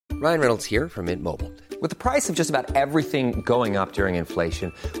Ryan Reynolds here from Mint Mobile. With the price of just about everything going up during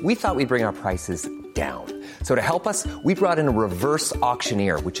inflation, we thought we'd bring our prices down. So to help us, we brought in a reverse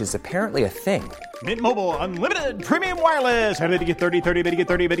auctioneer, which is apparently a thing. Mint Mobile Unlimited Premium Wireless. How to get 30, 30, bit to get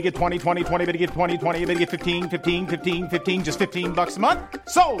 30, bit to get 20, 20, 20, bit to get 20, 20, bit to get 15, 15, 15, 15, just $15 a month?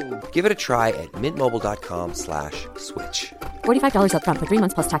 Sold! Give it a try at mintmobile.com/switch. $45 up front for 3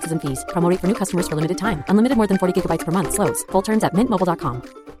 months plus taxes and fees. Promo rate for new customers for limited time. Unlimited more than 40 gigabytes per month. Slows full terms at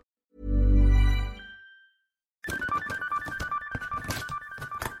mintmobile.com.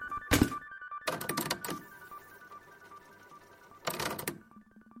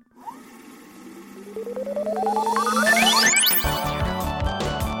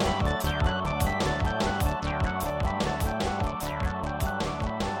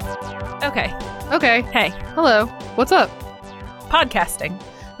 Okay. Hey. Hello. What's up? Podcasting.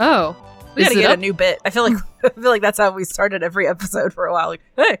 Oh. We gotta get a new bit. I feel like that's how we started every episode for a while. Like,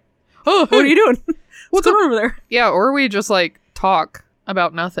 hey. Oh, what are you doing? What's going on over there? Yeah, or we just like talk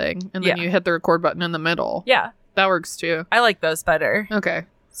about nothing and then you hit the record button in the middle. Yeah. That works too. I like those better. Okay.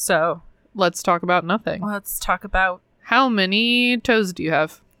 So let's talk about nothing. Let's talk about how many toes do you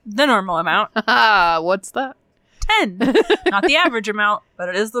have? The normal amount. What's that? 10. Not the average amount, but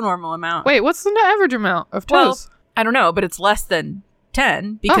it is the normal amount. Wait, what's the average amount of toes? Well, I don't know, but it's less than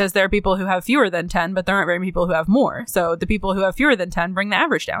 10 because there are people who have fewer than 10, but there aren't very many people who have more. So the people who have fewer than 10 bring the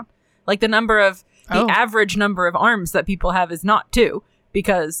average down. Like the average number of arms that people have is not 2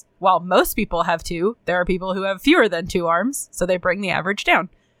 because while most people have 2, there are people who have fewer than 2 arms. So they bring the average down,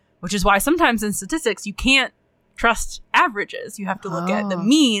 which is why sometimes in statistics, you can't trust averages. You have to look at the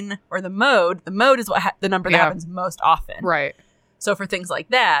mean or the mode. The mode is what the number that happens most often. Right. So for things like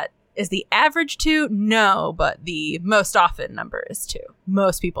that, is the average 2? No, but the most often number is 2.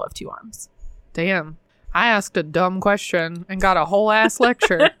 Most people have 2 arms. Damn. I asked a dumb question and got a whole ass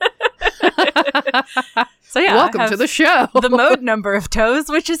lecture. So yeah, welcome to the show. The mode number of toes,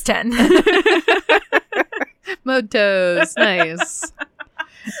 which is 10. Mode toes. Nice.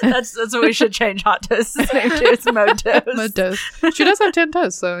 That's what we should change Hot Toast's name to. It's Mode Toes. Mode toes. She does have 10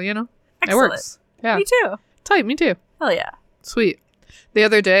 toes, so, you know, Excellent. It works. Yeah. Me too. Tight, me too. Hell yeah. Sweet. The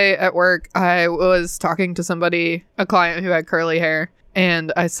other day at work, I was talking to somebody, a client who had curly hair,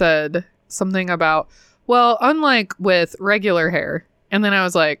 and I said something about, well, unlike with regular hair. And then I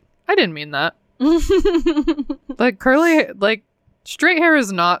was like, I didn't mean that. Like straight hair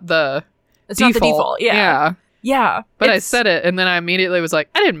is not the It's default. not the default. Yeah. Yeah. But I said it, and then I immediately was like,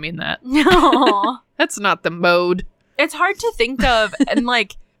 I didn't mean that. No. That's not the mode. It's hard to think of, and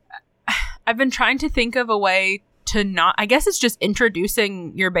like, I've been trying to think of a way to not, I guess it's just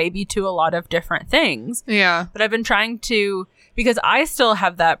introducing your baby to a lot of different things. Yeah. But I've been trying to, because I still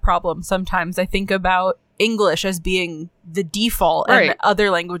have that problem sometimes. I think about English as being the default and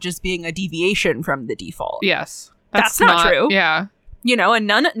other languages being a deviation from the default. Yes. That's not true. Yeah. You know, and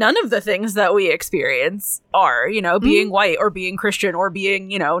none of the things that we experience are, you know, being white or being Christian or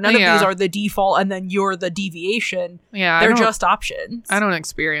being, you know, none of these are the default and then you're the deviation. Yeah. They're just options. I don't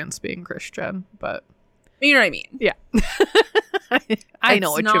experience being Christian, but you know what I mean? Yeah. I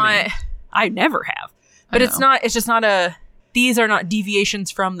know what you mean. I never have. But it's just not these are not deviations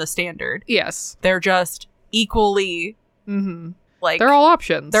from the standard. Yes. They're just equally like they're all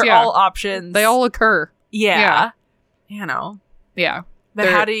options. They're all options. They all occur. Yeah. You know. Yeah. But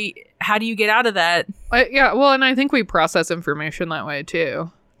how do you get out of that? Yeah, well, and I think we process information that way too.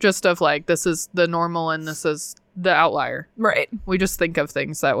 Just of like, this is the normal and this is the outlier. Right. We just think of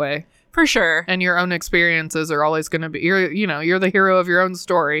things that way. For sure. And your own experiences are always going to be, you're the hero of your own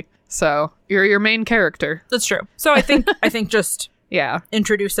story. So you're your main character. That's true. So I think just yeah,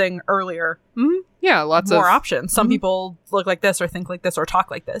 introducing earlier. Mm-hmm. Yeah, lots more of options. Some people look like this or think like this or talk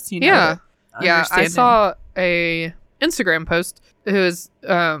like this. You know. Yeah. Yeah. I saw a Instagram post who is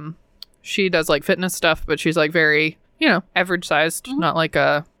she does like fitness stuff, but she's like very, average sized, not like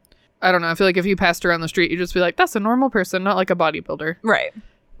I don't know. I feel like if you passed her on the street, you'd just be like, that's a normal person, not like a bodybuilder. Right.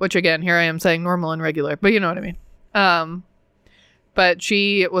 Which again, here I am saying normal and regular, but you know what I mean. But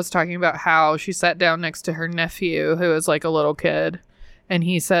she was talking about how she sat down next to her nephew, who was like a little kid, and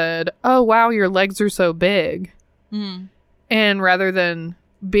he said, "Oh, wow, your legs are so big." Mm. And rather than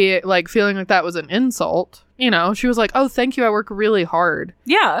be like feeling like that was an insult, she was like, "Oh, thank you. I work really hard.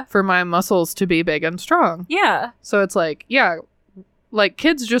 Yeah. For my muscles to be big and strong." Yeah. So it's like, yeah, like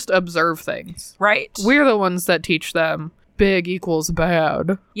kids just observe things. Right. We're the ones that teach them big equals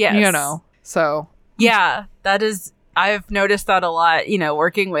bad. Yes. So. Yeah, that is, I've noticed that a lot,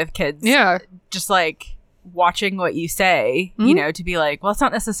 working with kids. Yeah. Just like watching what you say, to be like, well, it's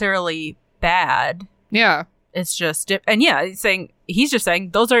not necessarily bad. Yeah. It's just, and yeah, he's just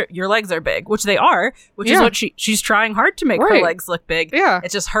saying your legs are big, which they are, which is what she's trying hard to make her legs look big. Yeah.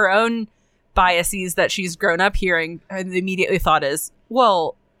 It's just her own biases that she's grown up hearing, and the immediately thought is,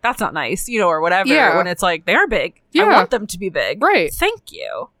 well, that's not nice, or whatever. Yeah. When it's like, they are big. Yeah. I want them to be big. Right. Thank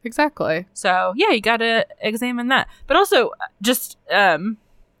you. Exactly. So, yeah, you got to examine that. But also, just when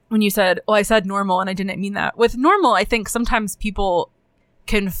you said, well, I said normal, and I didn't mean that. With normal, I think sometimes people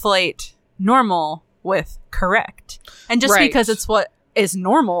conflate normal with correct. And just because it's what is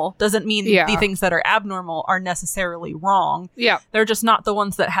normal doesn't mean the things that are abnormal are necessarily wrong. Yeah. They're just not the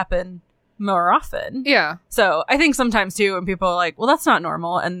ones that happen more often. Yeah. So I think sometimes too when people are like, well, that's not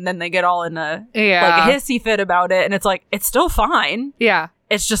normal, and then they get all in a like a hissy fit about it, and it's like, it's still fine. Yeah.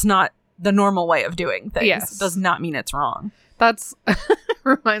 It's just not the normal way of doing things. Yes. It does not mean it's wrong. That's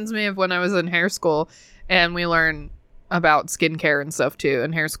reminds me of when I was in hair school, and we learned about skincare and stuff too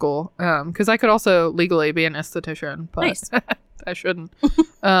in hair school. Because I could also legally be an esthetician, but nice. I shouldn't.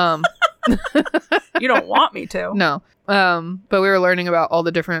 You don't want me to. No. But we were learning about all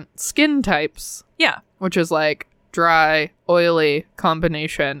the different skin types. Yeah. Which is like dry, oily,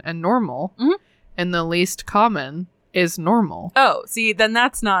 combination, and normal. Mm-hmm. And the least common is normal. Oh, see, then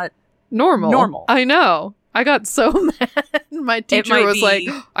that's not normal. I know. I got so mad. My teacher was like,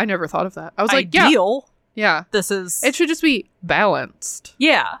 I never thought of that. I was like, ideal. Yeah. It should just be balanced.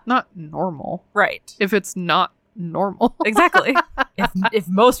 Yeah. Not normal. Right. If it's not normal. Exactly. if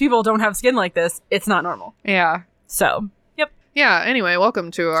most people don't have skin like this, it's not normal. Yeah. So, yep. Yeah. Anyway,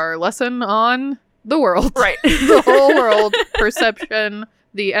 welcome to our lesson on the world. Right. The whole world, perception,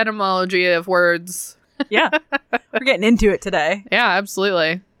 the etymology of words. Yeah. We're getting into it today. Yeah,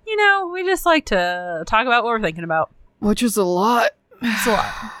 absolutely. We just like to talk about what we're thinking about. Which is a lot. It's a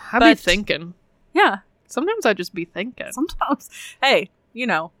lot. I be thinking. Yeah. Sometimes I just be thinking. Sometimes. Hey, you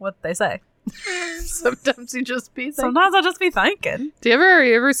know what they say. Sometimes you just be thinking. Sometimes I'll just be thinking. Are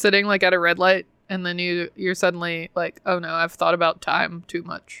you ever sitting like at a red light and then you're suddenly like, oh no, I've thought about time too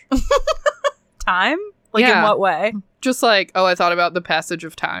much. Time? Like in what way? Just like, oh, I thought about the passage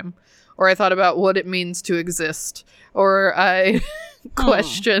of time. Or I thought about what it means to exist. Or I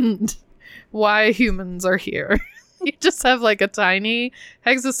questioned why humans are here. You just have like a tiny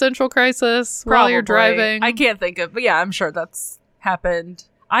existential crisis while you're driving. I can't think of, but yeah, I'm sure that's happened.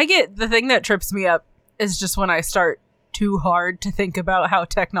 The thing that trips me up is just when I start too hard to think about how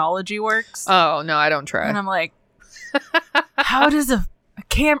technology works. Oh, no, I don't try. And I'm like, how does a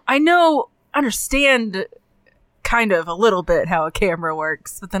camera, understand kind of a little bit how a camera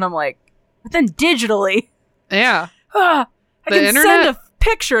works, but then I'm like, but then digitally. Yeah. I can send a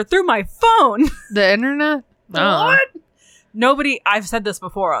picture through my phone. The internet? What? I've said this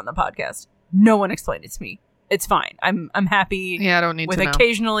before on the podcast. No one explained it to me. It's fine. I'm happy. Yeah, I don't need to know. With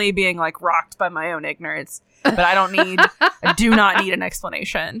occasionally being like rocked by my own ignorance, but I do not need an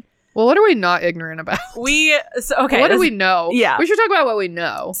explanation. Well, what are we not ignorant about? Okay. What do we know? Yeah. We should talk about what we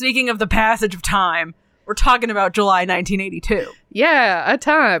know. Speaking of the passage of time, we're talking about July 1982. Yeah, a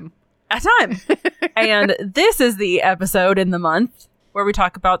time. And this is the episode in the month where we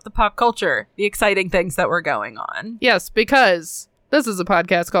talk about the pop culture, the exciting things that were going on. Yes, because this is a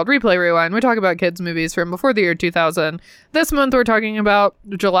podcast called Replay Rewind. We talk about kids' movies from before the year 2000. This month we're talking about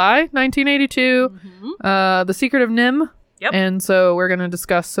July 1982, The Secret of NIMH. Yep. And so we're going to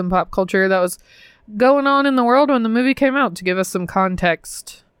discuss some pop culture that was going on in the world when the movie came out to give us some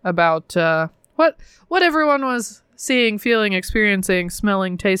context about what everyone was seeing, feeling, experiencing,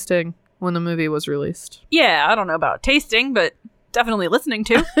 smelling, tasting when the movie was released. Yeah, I don't know about tasting, but definitely listening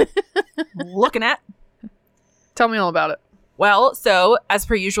to. Looking at. Tell me all about it. Well, so as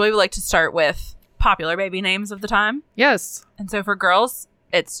per usual, we like to start with popular baby names of the time. Yes. And so for girls,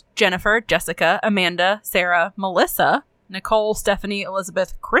 it's Jennifer, Jessica, Amanda, Sarah, Melissa, Nicole, Stephanie,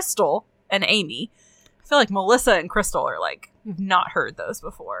 Elizabeth, Crystal, and Amy. I feel like Melissa and Crystal are like, we've not heard those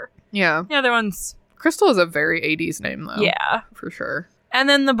before. Yeah. The other ones. Crystal is a very 80s name, though. Yeah. For sure. And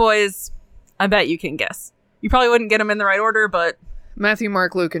then the boys, I bet you can guess. You probably wouldn't get them in the right order, but... Matthew,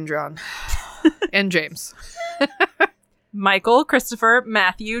 Mark, Luke, and John. And James. Michael, Christopher,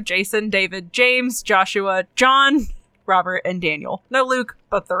 Matthew, Jason, David, James, Joshua, John, Robert, and Daniel. No Luke,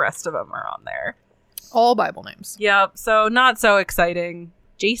 but the rest of them are on there. All Bible names. Yep, so not so exciting.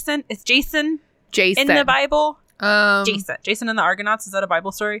 Jason? Is Jason in the Bible? Jason. Jason and the Argonauts, is that a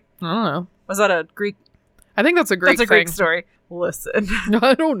Bible story? I don't know. Was that a Greek? I think that's a Greek Greek story. Listen.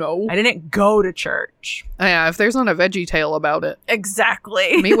 I don't know. I didn't go to church. Yeah, if there's not a Veggie Tale about it.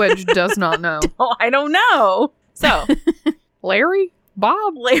 Exactly. Meat Wedge does not know. I don't know. So. Larry?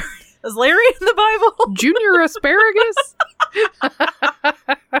 Bob? Larry. Is Larry in the Bible? Junior Asparagus?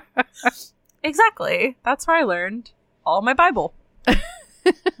 Exactly. That's where I learned all my Bible.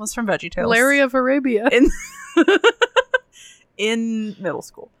 Was from VeggieTales. Larry of Arabia. In middle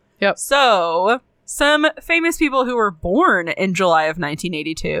school. Yep. So, some famous people who were born in July of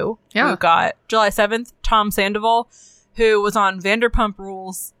 1982. Yeah. We've got July 7th, Tom Sandoval, who was on Vanderpump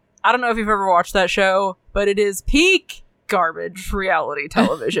Rules. I don't know if you've ever watched that show, but it is peak garbage reality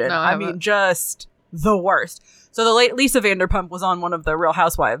television. No, I mean, just the worst. So the late Lisa Vanderpump was on one of the Real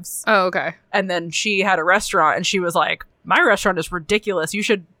Housewives. Oh, okay. And then she had a restaurant and she was like, my restaurant is ridiculous. You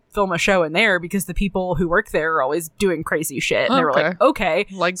should film a show in there because the people who work there are always doing crazy shit. And they were like, okay.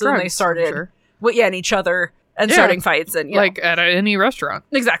 Like so then they started, and each other and starting fights. And like at any restaurant.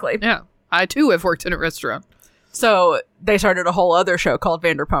 Exactly. Yeah. I too have worked in a restaurant. So they started a whole other show called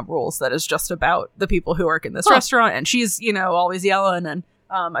Vanderpump Rules that is just about the people who work in this restaurant. And she's, always yelling. And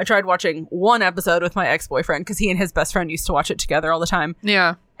I tried watching one episode with my ex-boyfriend because he and his best friend used to watch it together all the time.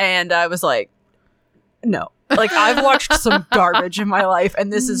 Yeah. And I was like, no. Like, I've watched some garbage in my life,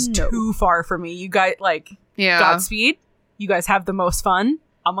 and this is too far for me. You guys, Godspeed. You guys have the most fun.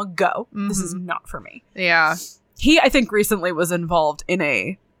 I'm gonna go. Mm-hmm. This is not for me. Yeah. He, I think, recently was involved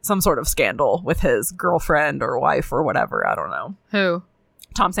in some sort of scandal with his girlfriend or wife or whatever. I don't know. Who?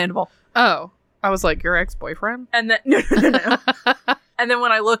 Tom Sandoval. Oh. I was like, your ex-boyfriend? And then, no. And then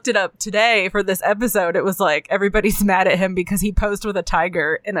when I looked it up today for this episode, it was like, everybody's mad at him because he posed with a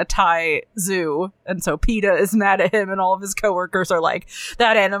tiger in a Thai zoo. And so PETA is mad at him and all of his coworkers are like,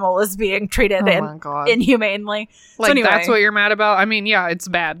 that animal is being treated inhumanely. Like, so anyway, that's what you're mad about? I mean, yeah, it's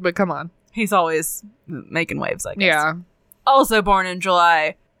bad, but come on. He's always making waves, I guess. Yeah. Also born in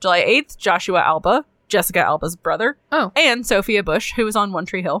July 8th, Joshua Alba, Jessica Alba's brother. Oh. And Sophia Bush, who was on One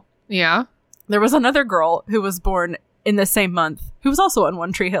Tree Hill. Yeah. There was another girl who was born in the same month who was also on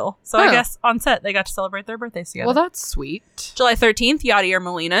One Tree Hill. So I guess on set they got to celebrate their birthdays together. Well, that's sweet. July 13th, Yadier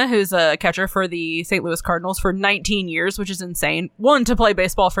Molina, who's a catcher for the St. Louis Cardinals for 19 years, which is insane. 1, to play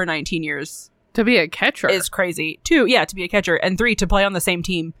baseball for 19 years. To be a catcher. Is crazy. 2, to be a catcher. And 3, to play on the same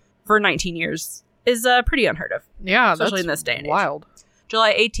team for 19 years is pretty unheard of. Yeah, especially in this day and age. Wild.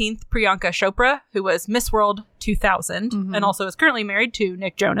 July 18th, Priyanka Chopra, who was Miss World 2000 and also is currently married to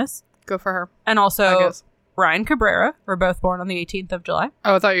Nick Jonas. Go for her. And also Ryan Cabrera were both born on the 18th of July.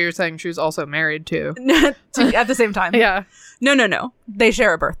 Oh, I thought you were saying she was also married too. At the same time. Yeah. No. They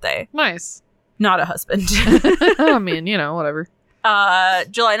share a birthday. Nice. Not a husband. I mean, whatever.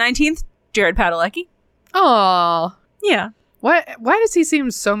 July 19th, Jared Padalecki. Oh. Yeah. Why does he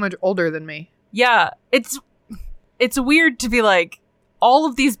seem so much older than me? Yeah. It's weird to be like, all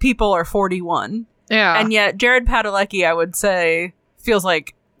of these people are 41. Yeah. And yet Jared Padalecki, I would say, feels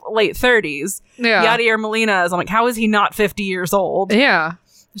like late 30s. Yeah. Yadier Molina is, I'm like, how is he not 50 years old? Yeah.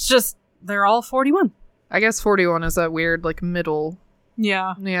 It's just, they're all 41. I guess 41 is that weird, like, middle.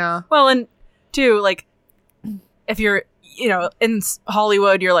 Yeah. Yeah. Well, and, too, like, if you're, in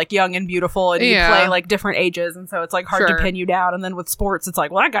Hollywood, you're, like, young and beautiful, and you play, like, different ages, and so it's, like, hard to pin you down. And then with sports, it's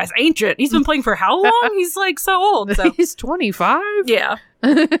like, well, that guy's ancient. He's been playing for how long? He's, like, so old. So. He's 25? Yeah.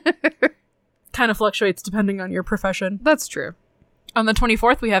 Kind of fluctuates depending on your profession. That's true. On the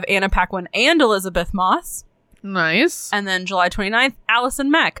 24th, we have Anna Paquin and Elizabeth Moss. Nice. And then July 29th,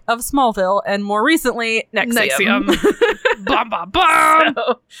 Allison Mack of Smallville, and more recently, Nexium. Bum, bum, bum.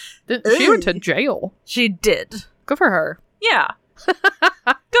 She went to jail. She did. Good for her. Yeah.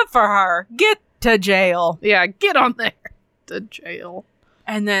 Good for her. Get to jail. Yeah, get on there. To jail.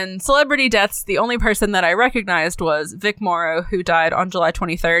 And then celebrity deaths, the only person that I recognized was Vic Morrow, who died on July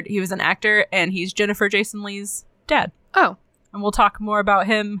 23rd. He was an actor, and he's Jennifer Jason Leigh's dad. Oh. And we'll talk more about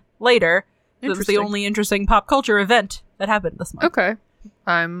him later. It's the only interesting pop culture event that happened this month. Okay.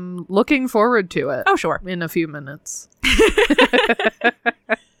 I'm looking forward to it. Oh, sure. In a few minutes.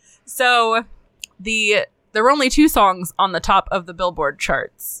 So, there were only 2 songs on the top of the Billboard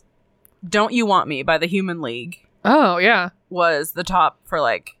charts. Don't You Want Me by the Human League. Oh, yeah. Was the top for,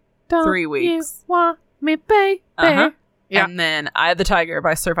 like, Don't 3 weeks. You want me, baby? Uh-huh. Yeah. And then Eye of the Tiger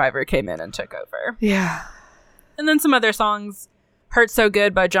by Survivor came in and took over. Yeah. And then some other songs. Hurt So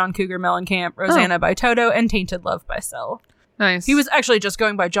Good by John Cougar Mellencamp, Rosanna by Toto, and Tainted Love by Sel. Nice. He was actually just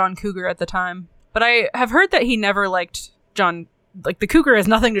going by John Cougar at the time. But I have heard that he never liked John. Like, the Cougar has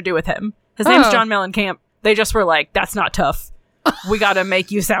nothing to do with him. His name's John Mellencamp. They just were like, that's not tough. We gotta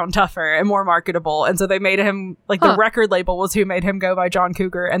make you sound tougher and more marketable. And so they made him, like, the record label was who made him go by John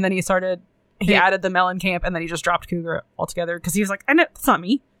Cougar. And then he added the Mellencamp, and then he just dropped Cougar altogether. Because he was like, I know, that's not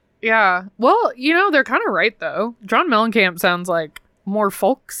me. Yeah. Well, they're kind of right, though. John Mellencamp sounds like more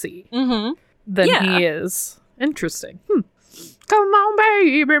folksy than he is. Interesting. Come on,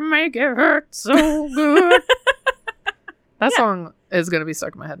 baby, make it hurt so good. That song is going to be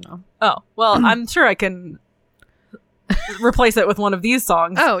stuck in my head now. Oh, well, I'm sure I can replace it with one of these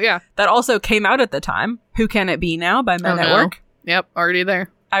songs. Oh, yeah. That also came out at the time. Who Can It Be Now by Men at Work. Yep, already there.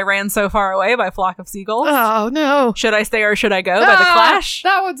 I Ran So Far Away by Flock of Seagulls. Oh, no. Should I Stay or Should I Go by The Clash.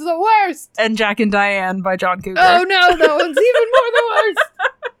 That one's the worst. And Jack and Diane by John Cougar. Oh, no, that one's even more the worst.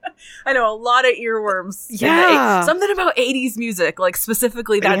 I know, a lot of earworms. Yeah. Something about 80s music, like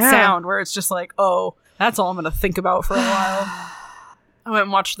specifically that sound where it's just like, oh, that's all I'm going to think about for a while. I went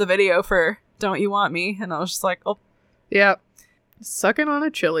and watched the video for Don't You Want Me, and I was just like, oh. Yep. Sucking on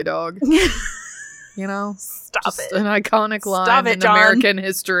a chili dog. You know? Stop it. An iconic line in John. American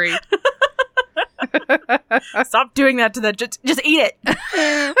history. Stop doing that to the... Just eat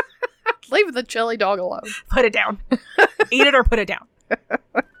it. Leave the chili dog alone. Put it down. Eat it or put it down.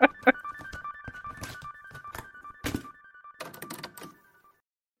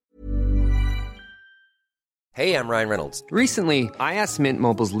 Hey, I'm Ryan Reynolds. Recently, I asked Mint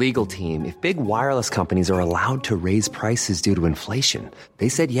Mobile's legal team if big wireless companies are allowed to raise prices due to inflation. They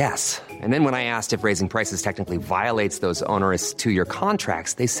said yes. And then when I asked if raising prices technically violates those onerous 2-year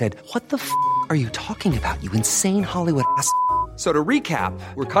contracts, they said, "What the f*** are you talking about, you insane Hollywood ass?" So to recap,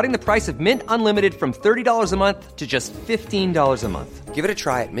 we're cutting the price of Mint Unlimited from $30 a month to just $15 a month. Give it a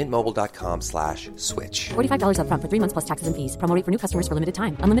try at mintmobile.com/switch. $45 up front for 3 months plus taxes and fees. Promo rate for new customers for limited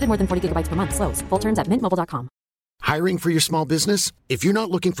time. Unlimited more than 40 gigabytes per month. Slows full terms at mintmobile.com. Hiring for your small business? If you're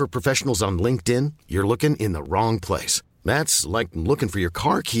not looking for professionals on LinkedIn, you're looking in the wrong place. That's like looking for your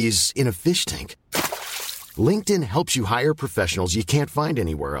car keys in a fish tank. LinkedIn helps you hire professionals you can't find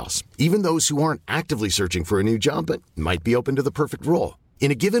anywhere else, even those who aren't actively searching for a new job but might be open to the perfect role.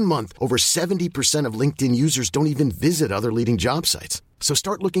 In a given month, over 70% of LinkedIn users don't even visit other leading job sites. So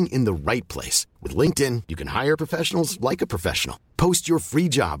start looking in the right place. With LinkedIn, you can hire professionals like a professional. Post your free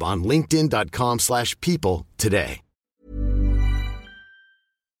job on linkedin.com/people today.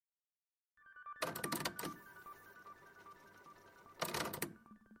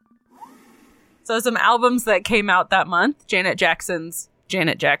 So some albums that came out that month. Janet Jackson's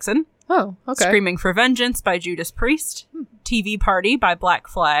Janet Jackson. Oh, okay. Screaming for Vengeance by Judas Priest. TV Party by Black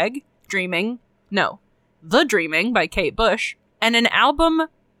Flag. The Dreaming by Kate Bush. And an album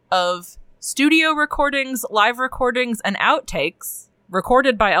of studio recordings, live recordings, and outtakes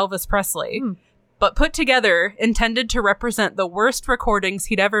recorded by Elvis Presley, but put together intended to represent the worst recordings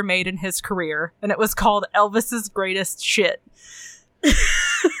he'd ever made in his career. And it was called Elvis's Greatest Shit.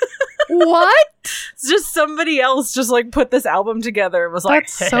 What? It's just somebody else just like put this album together and was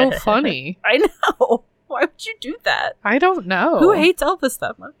That's like, so funny. I know. Why would you do that? I don't know. Who hates Elvis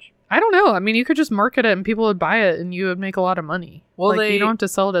that much? I don't know. I mean, you could just market it and people would buy it and you would make a lot of money. Well, you don't have to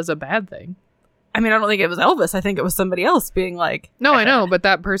sell it as a bad thing. I mean, I don't think it was Elvis. I think it was somebody else being like... No, I know, but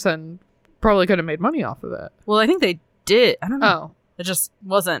that person probably could have made money off of it. Well, I think they did. I don't know. Oh. It just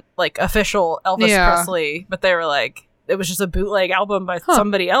wasn't like official Elvis Presley, but they were like... It was just a bootleg album by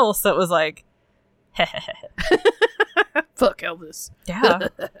somebody else that was like... Fuck Elvis. Yeah.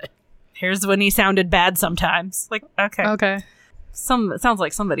 Here's when he sounded bad sometimes. Like, okay. Okay. It sounds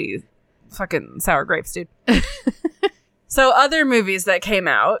like somebody fucking sour grapes, dude. So other movies that came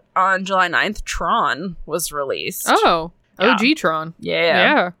out on July 9th, Tron was released. Oh. Yeah. OG Tron.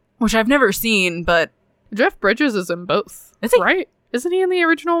 Yeah. Which I've never seen, but... Jeff Bridges is in both. Is he? Right? Isn't he in the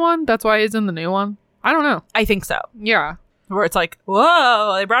original one? That's why he's in the new one? I don't know. I think so. Yeah. Where it's like,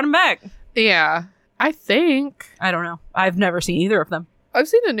 whoa, they brought him back. Yeah. I think. I don't know. I've never seen either of them. I've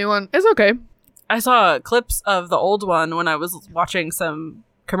seen the new one. It's okay. I saw clips of the old one when I was watching some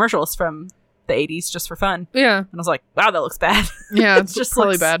commercials from the 80s just for fun. Yeah. And I was like, wow, that looks bad. Yeah, it's just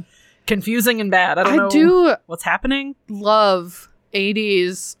probably bad. Confusing and bad. I don't know do what's happening. Love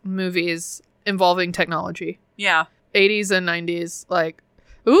 80s movies involving technology. Yeah. 80s and 90s, like,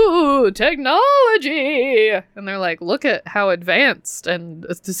 ooh, technology! And they're like, look at how advanced and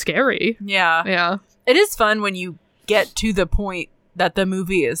it's scary. Yeah. Yeah. It is fun when you get to the point that the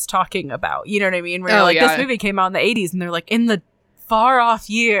movie is talking about. You know what I mean? Where you're like, this movie came out in the 80s, and they're like, in the far off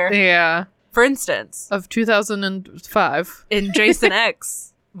year. Yeah. For instance. Of 2005. In Jason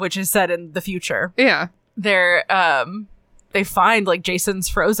X, which is set in the future. Yeah. They find, like, Jason's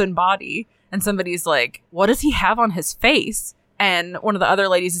frozen body, and somebody's like, what does he have on his face? And one of the other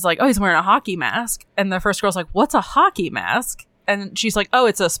ladies is like, oh, he's wearing a hockey mask. And the first girl's like, what's a hockey mask? And she's like, oh,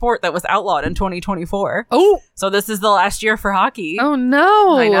 it's a sport that was outlawed in 2024. Oh. So this is the last year for hockey. Oh,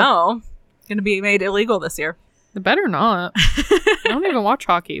 no. I know. Going to be made illegal this year. It better not. I don't even watch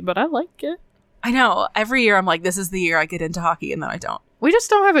hockey, but I like it. I know. Every year I'm like, this is the year I get into hockey, and then I don't. We just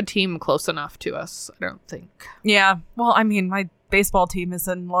don't have a team close enough to us, I don't think. Yeah. Well, I mean, my baseball team is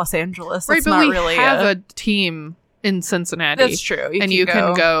in Los Angeles. Right, it's but not we really have a team in Cincinnati. That's true. You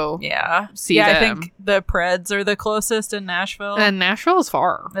can go see them. I think the Preds are the closest in Nashville. And Nashville is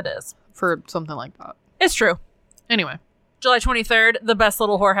far. It is. For something like that. It's true. Anyway. July 23rd, The Best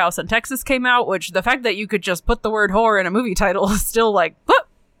Little Whorehouse in Texas came out, which the fact that you could just put the word whore in a movie title is still like, what?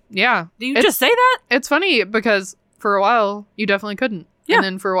 Yeah. Do you just say that? It's funny because for a while, you definitely couldn't. Yeah. And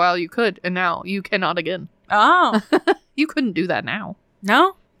then for a while, you could. And now you cannot again. Oh. You couldn't do that now.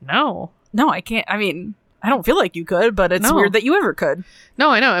 No? No. No, I can't. I mean, I don't feel like you could, but it's weird that you ever could. No,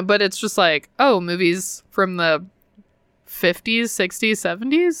 I know. But it's just like, oh, movies from the 50s, 60s,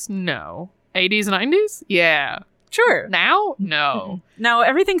 70s? No. 80s, 90s? Yeah. Sure. Now? No. No,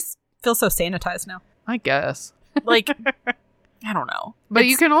 everything feels so sanitized now. I guess. Like, I don't know. But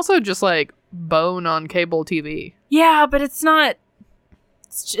you can also just, like, bone on cable TV. Yeah, but it's not...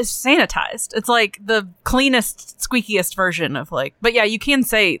 It's just sanitized. It's like the cleanest, squeakiest version of, like... But yeah, you can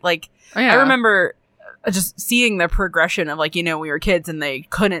say, like... Yeah. I remember just seeing the progression of, like, you know, we were kids and they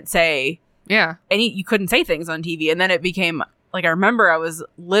couldn't say... Yeah. You couldn't say things on TV. And then it became... Like, I remember I was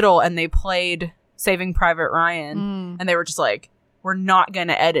little and they played Saving Private Ryan. And they were just like, we're not going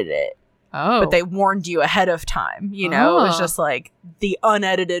to edit it. Oh. But they warned you ahead of time, you know? It was just like, the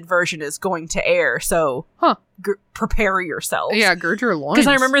unedited version is going to air, so prepare yourself. Yeah, gird your loins. Because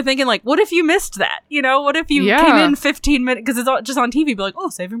I remember thinking, like, what if you missed that? You know, what if you came in 15 minutes? Because it's just on TV, be like, oh,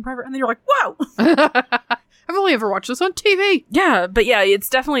 Saving Private, and then you're like, whoa! I've only ever watched this on TV. Yeah, but yeah, it's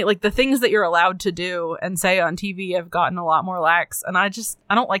definitely, like, the things that you're allowed to do and say on TV have gotten a lot more lax, and I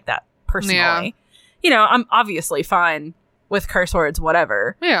don't like that, personally. Yeah. You know, I'm obviously fine with curse words,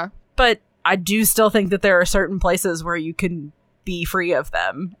 whatever. Yeah. But I do still think that there are certain places where you can be free of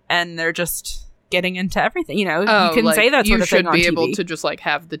them, and they're just getting into everything. You know, you can say that sort of thing on TV. You should be able to just, like,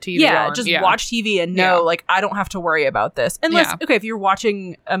 have the TV on. Just watch TV and know, like, I don't have to worry about this. Unless, okay, if you're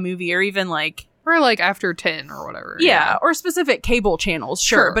watching a movie or even, like... Or, like, after 10 or whatever. Yeah, or specific cable channels,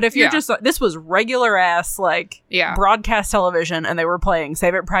 sure. But if you're just... This was regular-ass, like, broadcast television, and they were playing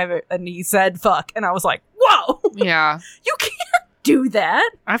Save It Private, and he said, fuck. And I was like, whoa! Yeah. You can't do that.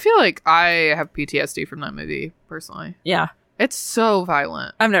 I feel like I have PTSD from that movie, personally. Yeah. It's so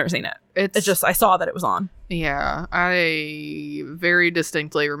violent. I've never seen it. It's just, I saw that it was on. Yeah. I very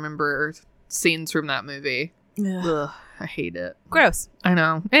distinctly remember scenes from that movie. Ugh, I hate it. Gross. I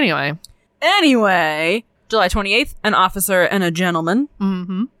know. Anyway, July 28th, An Officer and a Gentleman.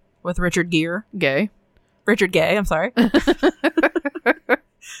 Mm-hmm. With Richard Gere. Richard Gay, I'm sorry.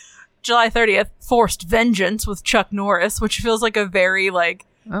 July 30th, Forced Vengeance with Chuck Norris, which feels like a very, like,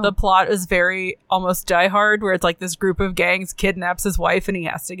 the plot is very almost Die Hard, where it's like this group of gangs kidnaps his wife and he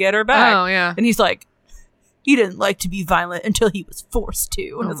has to get her back. Oh, yeah. And he's like, he didn't like to be violent until he was forced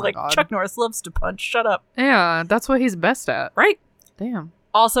to. And it's like, God. Chuck Norris loves to punch. Shut up. Yeah, that's what he's best at. Right? Damn.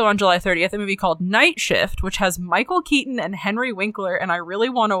 Also on July 30th, a movie called Night Shift, which has Michael Keaton and Henry Winkler, and I really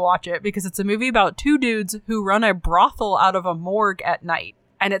want to watch it because it's a movie about two dudes who run a brothel out of a morgue at night.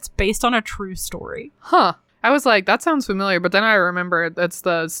 And it's based on a true story. Huh. I was like, that sounds familiar, but then I remember that's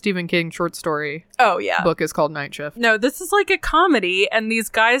the Stephen King short story. Oh, yeah. Book is called Night Shift. No, this is like a comedy, and these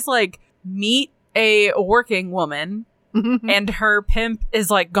guys, like, meet a working woman, and her pimp is,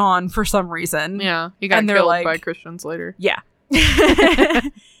 like, gone for some reason. Yeah. He got killed by Christians later. Yeah.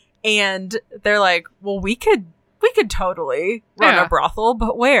 And they're like, well, we could totally run a brothel,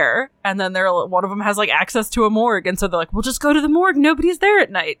 but where? And then one of them has, like, access to a morgue, and so they're like, we'll just go to the morgue. Nobody's there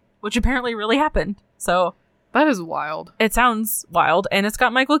at night, which apparently really happened. So that is wild. It sounds wild, and it's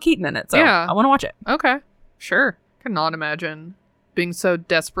got Michael Keaton in it, so I want to watch it. Okay, sure. Cannot imagine being so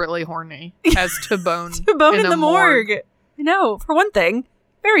desperately horny as to bone in the morgue. No, for one thing,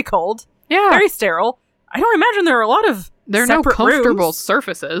 very cold. Yeah, very sterile. I don't imagine there are a lot of no comfortable rooms.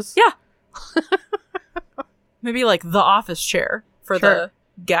 Surfaces. Yeah. Maybe like the office chair for the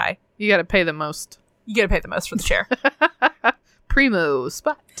guy. You got to pay the most. You got to pay the most for the chair. Primo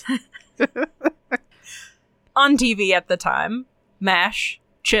spot. On TV at the time, MASH,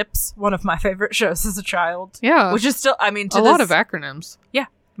 Chips, one of my favorite shows as a child. Yeah. Which is still, I mean, a lot of acronyms. Yeah.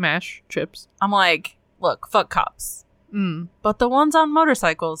 MASH, Chips. I'm like, look, fuck cops. But the ones on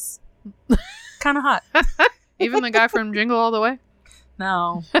motorcycles, kind of hot. Even the guy from Jingle All the Way?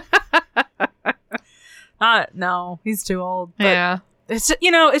 No. No, he's too old. But yeah. It's just,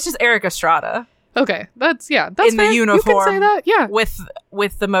 it's just Eric Estrada. Okay, that's in fair. The uniform. You can say that, yeah.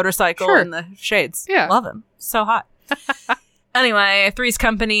 With the motorcycle and the shades. Yeah. Love him. So hot. Anyway, Three's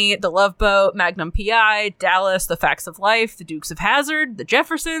Company, The Love Boat, Magnum P.I., Dallas, The Facts of Life, The Dukes of Hazzard, The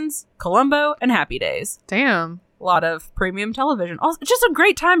Jeffersons, Columbo, and Happy Days. Damn. A lot of premium television. Also, just a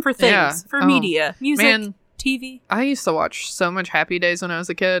great time for things, for media, music, TV. I used to watch so much Happy Days when I was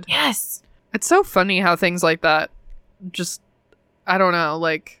a kid. Yes. It's so funny how things like that just, I don't know,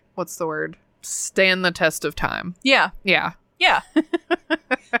 like, what's the word? Stand the test of time. Yeah. Yeah. Yeah.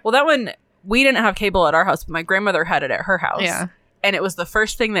 Well, that one, we didn't have cable at our house, but my grandmother had it at her house. Yeah. And it was the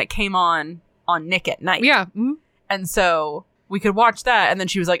first thing that came on Nick at night. Yeah. Mm-hmm. And so we could watch that. And then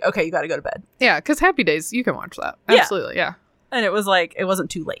she was like, okay, you got to go to bed. Yeah, because Happy Days, you can watch that. Yeah. Absolutely, yeah. And it was like, it wasn't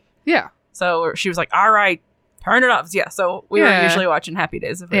too late. Yeah. So she was like, all right, turn it off. Yeah, so we were usually watching Happy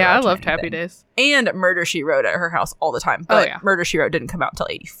Days. If we were I watching loved anything. Happy Days. And Murder, She Wrote at her house all the time. But Murder, She Wrote didn't come out until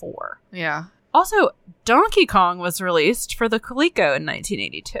 84. Yeah. Also, Donkey Kong was released for the Coleco in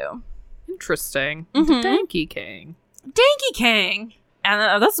 1982. Interesting. Mhm. Donkey King. Donkey Kong!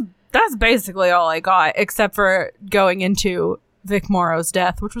 And that's basically all I got, except for going into Vic Morrow's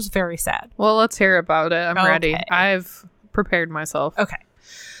death, which was very sad. Well, let's hear about it. I'm ready. Okay. I've prepared myself. Okay.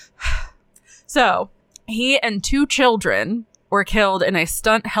 So, he and 2 children were killed in a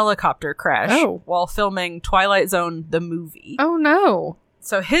stunt helicopter crash while filming Twilight Zone, the movie. Oh, no.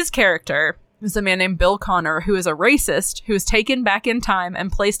 So his character is a man named Bill Connor, who is a racist who is taken back in time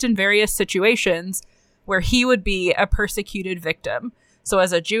and placed in various situations where he would be a persecuted victim. So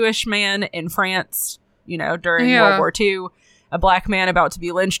as a Jewish man in France, during World War II, a black man about to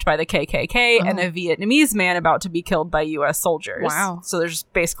be lynched by the KKK, and a Vietnamese man about to be killed by U.S. soldiers. Wow. So there's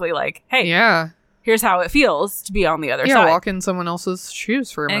basically like, hey, Yeah. here's how it feels to be on the other side. Yeah, walk in someone else's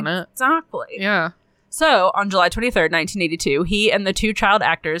shoes for a minute. Exactly. Yeah. So, on July 23rd, 1982, he and the 2 child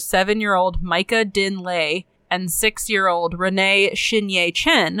actors, 7-year-old Micah Din Lei and 6-year-old Renee Shinye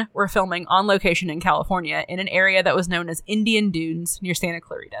Chen, were filming on location in California in an area that was known as Indian Dunes near Santa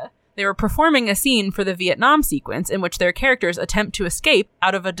Clarita. They were performing a scene for the Vietnam sequence in which their characters attempt to escape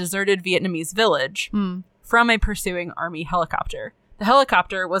out of a deserted Vietnamese village from a pursuing army helicopter. The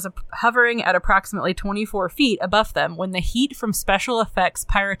helicopter was hovering at approximately 24 feet above them when the heat from special effects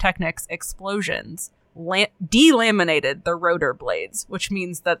pyrotechnics explosions delaminated the rotor blades, which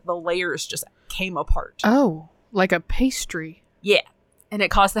means that the layers just came apart. Oh, like a pastry. Yeah. And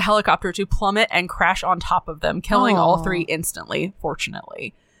it caused the helicopter to plummet and crash on top of them, killing all 3 instantly,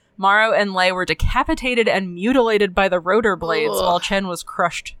 fortunately. Morrow and Lei were decapitated and mutilated by the rotor blades while Chen was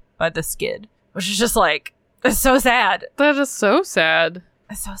crushed by the skid. Which is just like, it's so sad. That is so sad.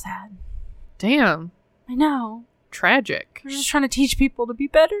 It's so sad. Damn. I know. Tragic. We're just trying to teach people to be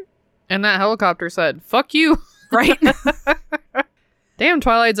better. And that helicopter said, fuck you. Right? Damn,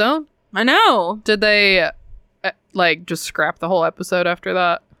 Twilight Zone. I know. Did they, just scrap the whole episode after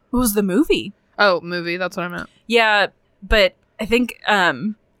that? What was the movie? Oh, movie. That's what I meant. Yeah, but I think,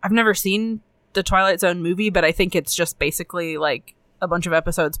 I've never seen the Twilight Zone movie, but I think it's just basically, like, a bunch of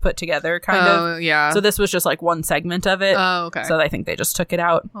episodes put together, kind of. Oh, yeah. So this was just, like, one segment of it. Oh, okay. So I think they just took it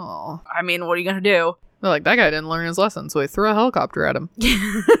out. Oh. I mean, what are you going to do? They're like, that guy didn't learn his lesson, so he threw a helicopter at him.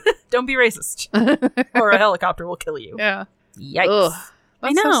 Don't be racist. Or a helicopter will kill you. Yeah. Yikes. Ugh.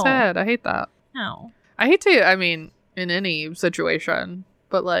 That's I know. so sad. I hate that. No. I hate to, in any situation,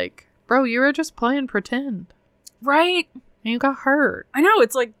 but like, bro, you were just playing pretend. Right? And you got hurt. I know.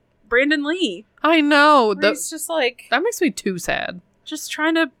 It's like Brandon Lee. I know. He's just like... That makes me too sad. Just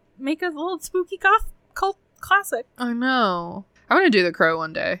trying to make a little spooky goth cult classic. I know. I want to do The Crow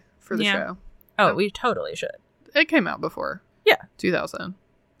one day for the show. Oh, we totally should. It came out before. Yeah. 2000.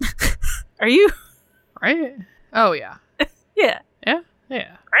 Are you? Right? Oh, yeah. Yeah. Yeah?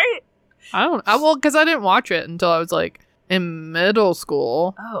 Yeah. Right? Because I didn't watch it until I was like in middle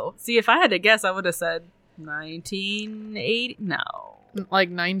school. Oh. See, if I had to guess, I would have said 1980. No.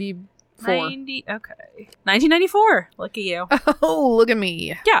 Like 94. 90. Okay. 1994. Look at you. Oh, look at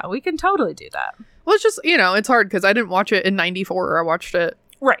me. Yeah, we can totally do that. Well, it's just, it's hard because I didn't watch it in 94. I watched it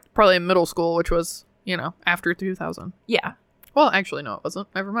probably in middle school, which was, after 2000. Yeah. Well, actually, no, it wasn't.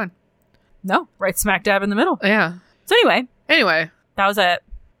 Never mind. No. Right smack dab in the middle. Yeah. So Anyway. That was it.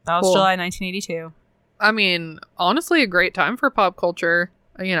 That was Cool. July 1982. Honestly, a great time for pop culture.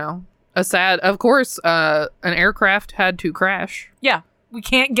 Of course, an aircraft had to crash. Yeah. We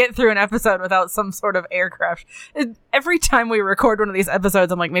can't get through an episode without some sort of air crash. Every time we record one of these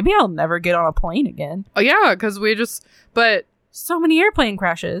episodes, I'm like, maybe I'll never get on a plane again. Oh, yeah, because but so many airplane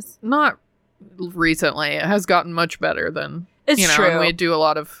crashes. Not recently. It has gotten much better than, It's true. And we do a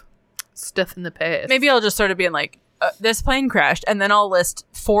lot of stuff in the past. Maybe I'll just sort of be like, this plane crashed, and then I'll list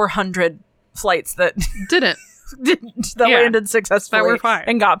 400 flights that didn't. landed successfully that were fine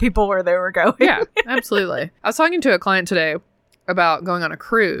and got people where they were going. Yeah, absolutely. I was talking to a client today about going on a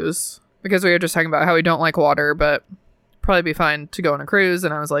cruise because we were just talking about how we don't like water, but probably be fine to go on a cruise.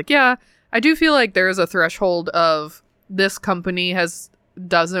 And I was like, yeah, I do feel like there is a threshold of this company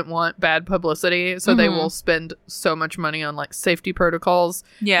doesn't want bad publicity, so they will spend so much money on like safety protocols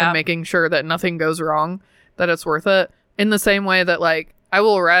and making sure that nothing goes wrong, that it's worth it. In the same way that, like, I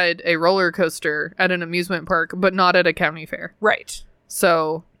will ride a roller coaster at an amusement park, but not at a county fair. Right.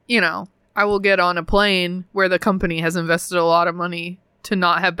 So, you know, I will get on a plane where the company has invested a lot of money to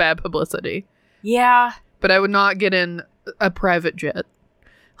not have bad publicity. Yeah. But I would not get in a private jet.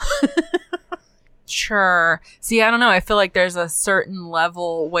 Sure. See, I don't know. I feel like there's a certain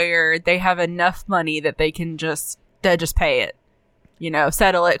level where they have enough money that they can just pay it. You know,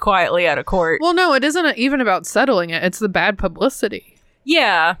 settle it quietly out of court. Well, no, it isn't even about settling it. It's the bad publicity.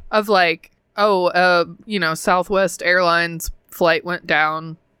 Yeah. Of like, you know, Southwest Airlines flight went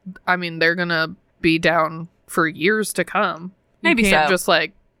down. I mean, they're going to be down for years to come. Maybe you can't so. just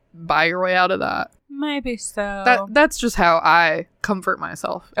like buy your way out of that. Maybe so. That's just how I comfort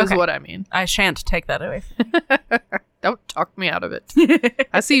myself, is what I mean. I shan't take that away from you. Don't talk me out of it.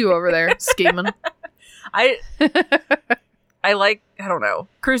 I see you over there scheming. I like, I don't know.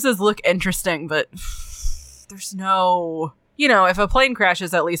 Cruises look interesting, but there's no, you know, if a plane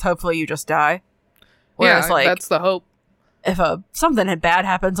crashes, at least hopefully you just die. Whereas, yeah, like, that's the hope. If something bad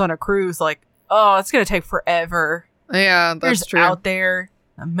happens on a cruise, like, oh, it's going to take forever. Yeah, that's You're true. out there,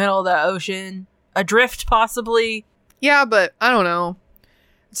 in the middle of the ocean, adrift possibly. Yeah, but I don't know.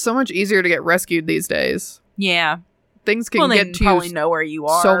 It's so much easier to get rescued these days. Yeah. Things can get to probably you know where you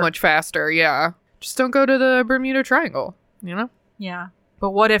are. so much faster, yeah. Just don't go to the Bermuda Triangle, you know? Yeah.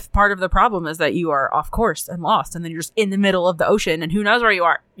 But what if part of the problem is that you are off course and lost, and then you're just in the middle of the ocean, and who knows where you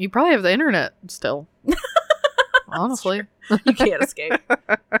are? You probably have the internet still. Honestly. You can't escape.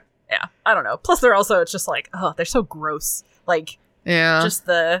 Yeah. I don't know. Plus, it's just like, oh, they're so gross. Like, yeah. just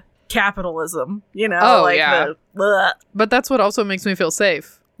the capitalism, you know? Oh, like yeah. But that's what also makes me feel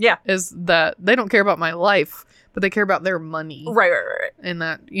safe. Yeah. Is that they don't care about my life, but they care about their money. Right. And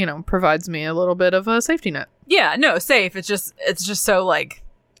that, you know, provides me a little bit of a safety net. Yeah, no, safe. It's just so, like,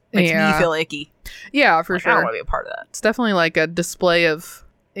 makes me feel icky. Yeah, for sure. I don't want to be a part of that. It's definitely like a display of,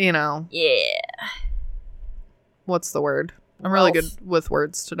 you know. Yeah. What's the word? I'm really good with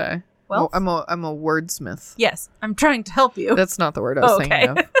words today. Well, I'm a wordsmith. Yes, I'm trying to help you. That's not the word I was thinking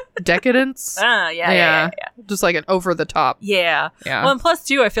of. Decadence? Yeah. Just like an over the top. Yeah. Well, and plus,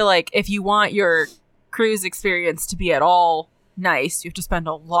 too, I feel like if you want your cruise experience to be at all nice, you have to spend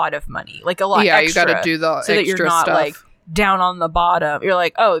a lot of money. Like, a lot extra. Yeah, you got to do the so extra that you're not, stuff. like, down on the bottom. You're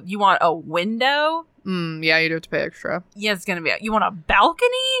like, oh, you want a window? Yeah, you do have to pay extra. Yeah, it's going to be... You want a balcony?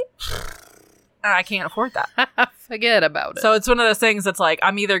 I can't afford that. Forget about it. So it's one of those things that's like,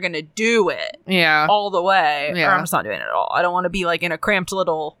 I'm either going to do it all the way, or I'm just not doing it at all. I don't want to be like in a cramped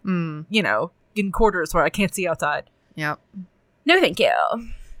little, you know, in quarters where I can't see outside. Yep. No, thank you.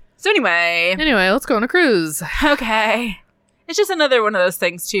 So anyway, let's go on a cruise. Okay. It's just another one of those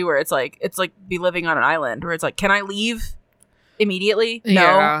things too, where it's like be living on an island where it's like, can I leave immediately? No,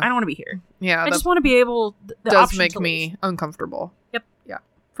 I don't want to be here. Yeah. I just want to be able, does make me uncomfortable. Yep. Yeah,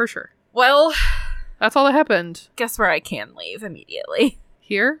 for sure. Well, that's all that happened. Guess where I can leave immediately?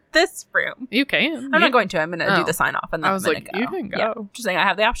 Here? This room. You can. I'm not going to. I'm going to do the sign off. And then I was like, you can go. Yeah, just saying I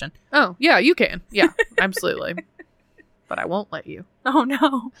have the option. Oh, yeah, you can. Yeah, absolutely. But I won't let you. Oh,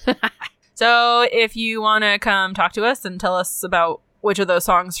 no. So if you want to come talk to us and tell us about which of those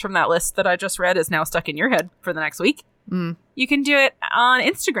songs from that list that I just read is now stuck in your head for the next week, you can do it on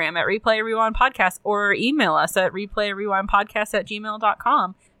Instagram at Replay Rewind Podcast, or email us at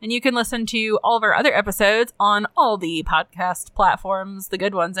replayrewindpodcast@gmail.com. And you can listen to all of our other episodes on all the podcast platforms, the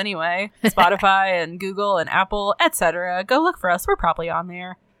good ones anyway, Spotify and Google and Apple, etc. Go look for us. We're probably on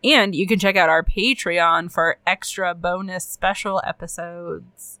there. And you can check out our Patreon for extra bonus special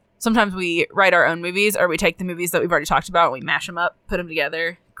episodes. Sometimes we write our own movies, or we take the movies that we've already talked about and we mash them up, put them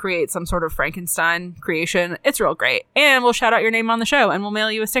together, create some sort of Frankenstein creation. It's real great. And we'll shout out your name on the show, and we'll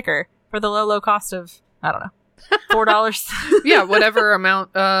mail you a sticker for the low cost of, I don't know, $4. Yeah, whatever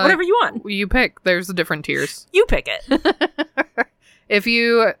amount. Whatever you want. You pick. There's different tiers. You pick it. If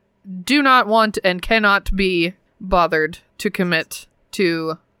you do not want and cannot be bothered to commit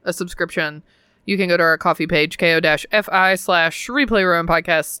to a subscription, you can go to our coffee page, ko-fi/Replay Rewind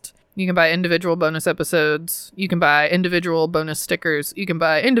Podcast. You can buy individual bonus episodes. You can buy individual bonus stickers. You can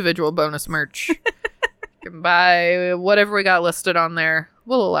buy individual bonus merch. You can buy whatever we got listed on there.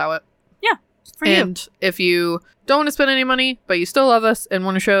 We'll allow it. Yeah, for and you. If you don't want to spend any money, but you still love us and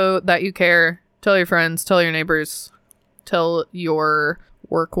want to show that you care, tell your friends, tell your neighbors, tell your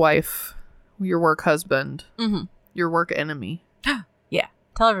work wife, your work husband, your work enemy. Yeah,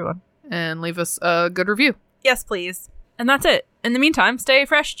 tell everyone. And leave us a good review. Yes, please. And that's it. In the meantime, stay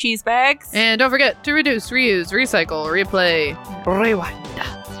fresh, cheese bags. And don't forget to reduce, reuse, recycle, replay, rewind.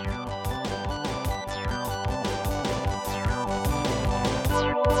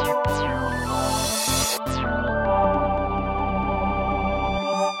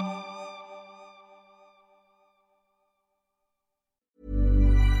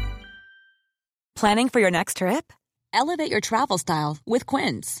 Planning for your next trip? Elevate your travel style with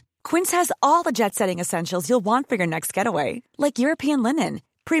Quince. Quince has all the jet-setting essentials you'll want for your next getaway, like European linen,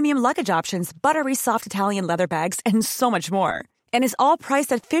 premium luggage options, buttery soft Italian leather bags, and so much more. And is all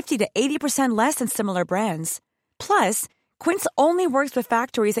priced at 50 to 80% less than similar brands. Plus, Quince only works with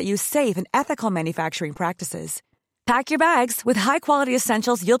factories that use safe and ethical manufacturing practices. Pack your bags with high-quality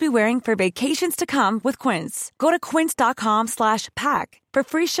essentials you'll be wearing for vacations to come with Quince. Go to quince.com/pack for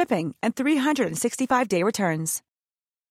free shipping and 365-day returns.